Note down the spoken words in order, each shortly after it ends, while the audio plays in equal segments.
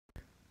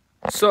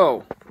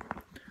So,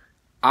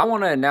 I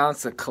want to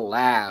announce a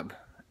collab,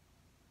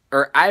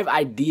 or I have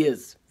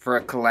ideas for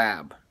a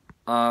collab.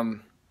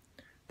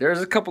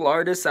 There's a couple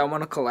artists I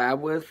want to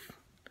collab with.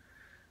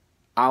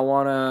 I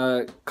want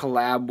to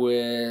collab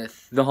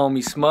with the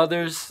homie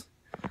Smothers.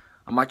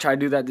 I might try to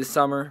do that this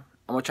summer.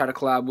 I'm going to try to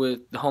collab with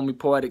the homie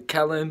Poetic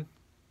Kellen,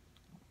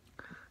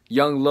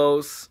 Young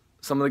Los,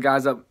 some of the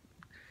guys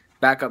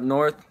back up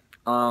north.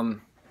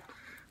 I'm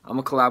going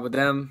to collab with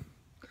them.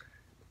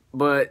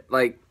 But,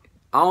 like,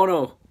 I don't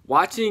know.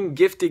 Watching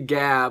Gifted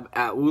Gab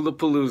at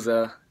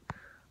Woolapalooza,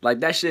 like,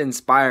 that shit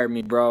inspired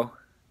me, bro.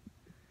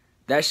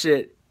 That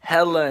shit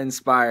hella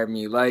inspired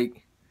me.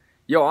 Like,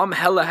 yo, I'm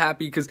hella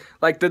happy because,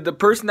 like, the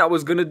person that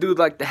was gonna do,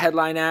 like, the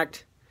headline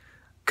act,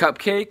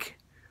 Cupcake,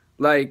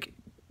 like,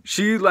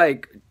 she,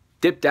 like,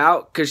 dipped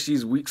out because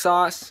she's weak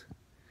sauce,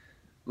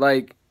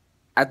 like,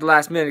 at the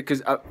last minute,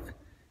 because,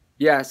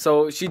 yeah,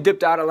 so she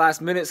dipped out at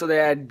last minute, so they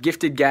had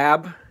Gifted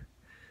Gab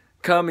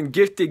come. And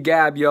Gifted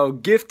Gab, yo,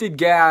 Gifted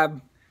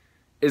Gab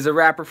is a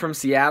rapper from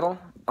Seattle,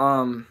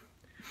 and,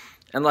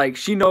 like,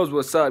 she knows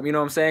what's up, you know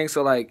what I'm saying?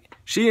 So, like,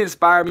 she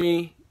inspired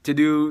me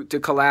to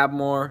collab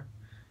more,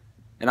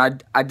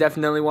 and I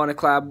definitely want to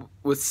collab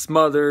with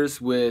Smothers,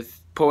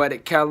 with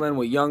Poetic Kellen,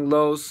 with Young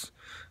Los.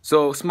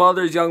 So,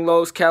 Smothers, Young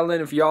Los,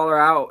 Kellen, if y'all are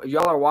out, if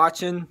y'all are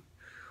watching,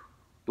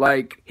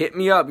 like, hit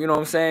me up, you know what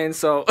I'm saying?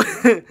 So,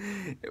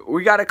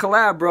 we got to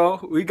collab, bro.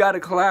 We got to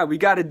collab. We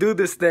got to do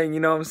this thing, you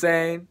know what I'm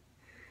saying?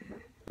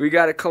 We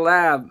got to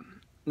collab.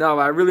 No,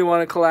 I really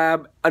want to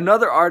collab.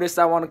 Another artist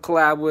I want to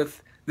collab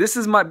with, this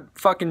is my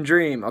fucking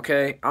dream,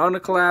 okay? I want to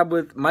collab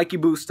with Mikey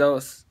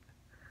Bustos.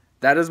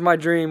 That is my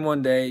dream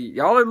one day.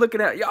 Y'all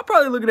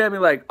probably looking at me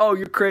like, oh,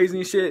 you're crazy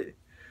and shit.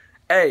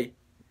 Hey,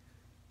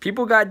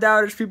 people got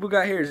doubters, people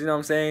got haters, you know what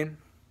I'm saying?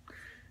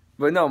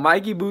 But no,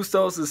 Mikey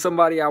Bustos is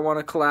somebody I want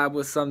to collab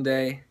with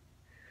someday.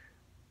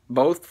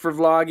 Both for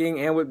vlogging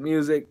and with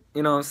music,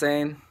 you know what I'm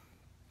saying?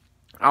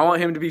 I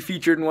want him to be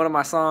featured in one of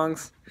my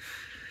songs.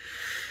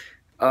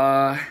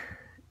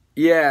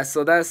 Yeah,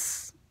 so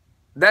that's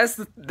who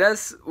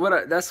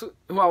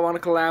I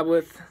want to collab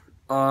with.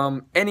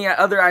 Any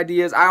other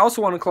ideas? I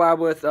also want to collab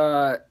with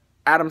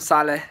Adam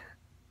Saleh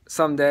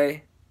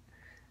someday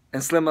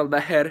and Slim Al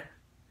Baher.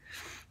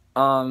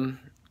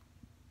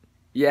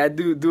 Yeah,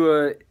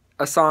 do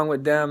a song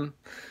with them.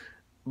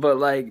 But,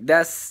 like,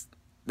 that's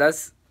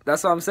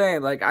what I'm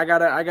saying. Like, I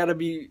gotta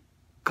be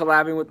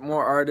collabing with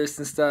more artists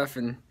and stuff.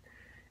 And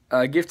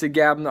Gifted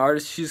Gab, the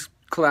artist she's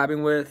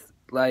collabing with,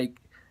 like,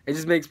 it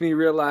just makes me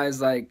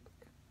realize, like,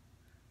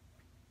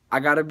 I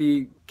gotta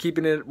be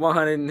keeping it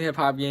 100 in the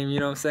hip-hop game, you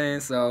know what I'm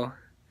saying? So,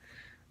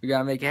 we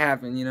gotta make it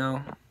happen, you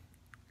know?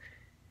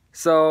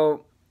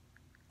 So,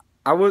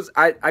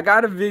 I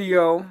got a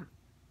video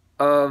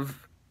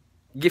of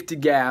Gifted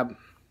Gab,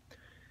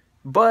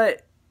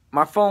 but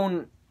my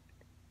phone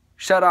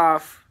shut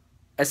off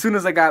as soon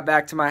as I got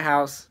back to my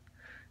house.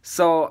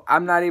 So,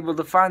 I'm not able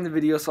to find the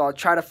video, so I'll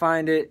try to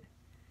find it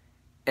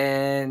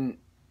and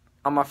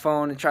on my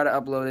phone and try to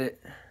upload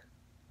it.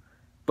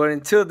 But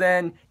until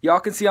then, y'all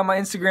can see on my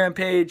Instagram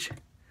page,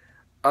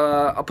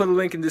 I'll put a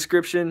link in the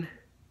description,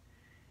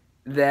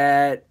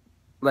 that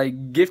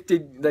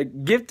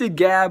Gifted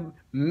Gab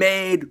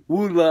made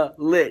Woola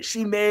lit.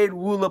 She made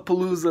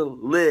Woolapalooza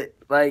lit.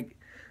 Like,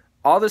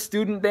 all the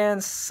student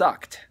bands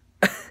sucked.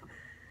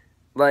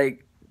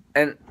 Like,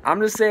 and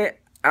I'm just saying,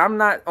 I'm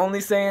not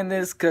only saying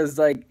this because,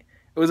 like,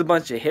 it was a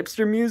bunch of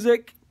hipster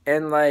music,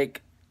 and,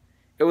 like,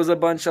 it was a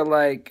bunch of,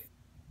 like,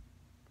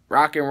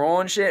 rock and roll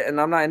and shit,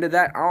 and I'm not into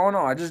that. I don't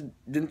know. I just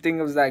didn't think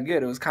it was that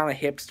good. It was kind of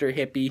hipster,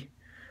 hippie.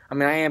 I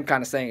mean, I am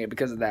kind of saying it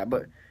because of that,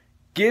 but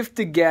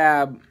Gifted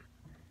Gab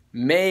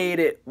made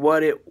it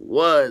what it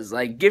was.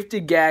 Like,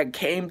 Gifted Gab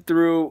came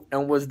through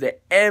and was the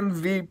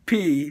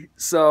MVP.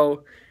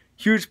 So,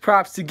 huge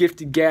props to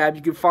Gifted Gab.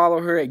 You can follow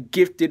her at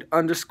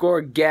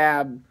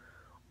gifted_gab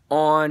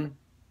on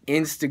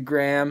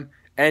Instagram,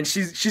 and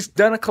she's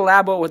done a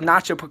collabo with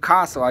Nacho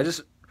Picasso. I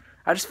just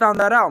found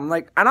that out. I'm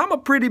like, and I'm a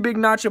pretty big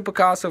Nacho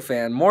Picasso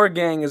fan. More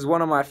Gang is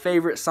one of my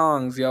favorite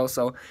songs, yo.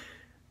 So,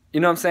 you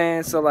know what I'm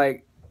saying? So,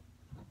 like,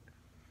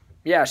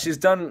 yeah, she's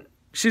done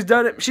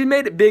it. She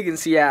made it big in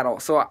Seattle.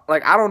 So,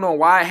 like, I don't know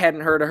why I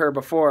hadn't heard of her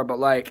before, but,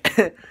 like,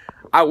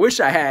 I wish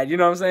I had. You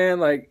know what I'm saying?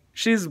 Like,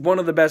 she's one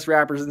of the best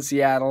rappers in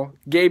Seattle.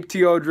 Gabe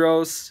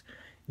Teodros,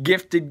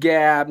 Gifted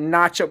Gab,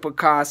 Nacho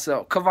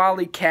Picasso,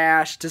 Cavalli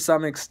Cash to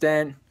some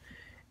extent,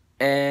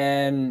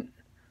 and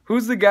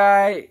who's the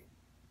guy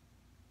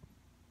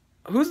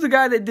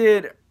that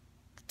did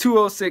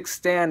 206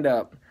 Stand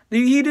Up?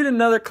 He did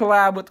another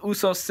collab with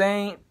Uso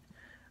Saint.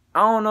 I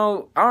don't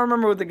know. I don't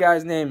remember what the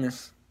guy's name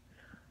is.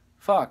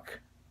 Fuck.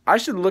 I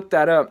should look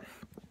that up.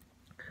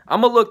 I'm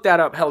gonna look that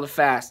up hella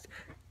fast.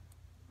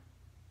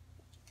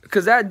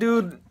 Cause that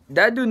dude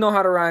know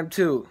how to rhyme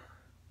too.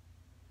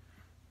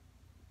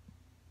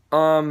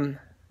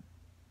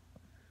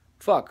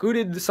 Fuck. Who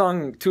did the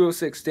song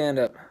 206 Stand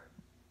Up?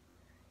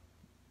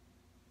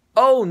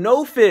 Oh,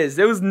 No Fizz.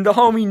 It was the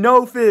homie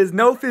No Fizz.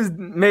 No Fizz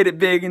made it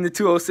big in the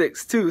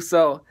 206 too.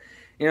 So,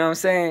 you know what I'm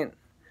saying?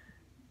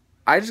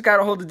 I just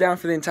gotta hold it down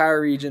for the entire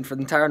region, for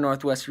the entire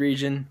Northwest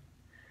region.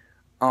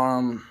 You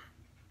know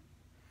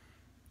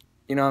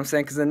what I'm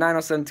saying? Because the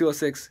 907,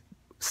 206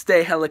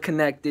 stay hella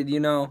connected,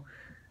 you know?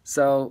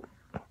 So,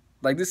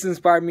 like, this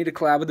inspired me to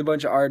collab with a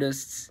bunch of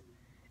artists.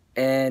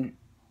 And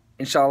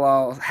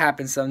inshallah, it'll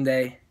happen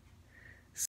someday.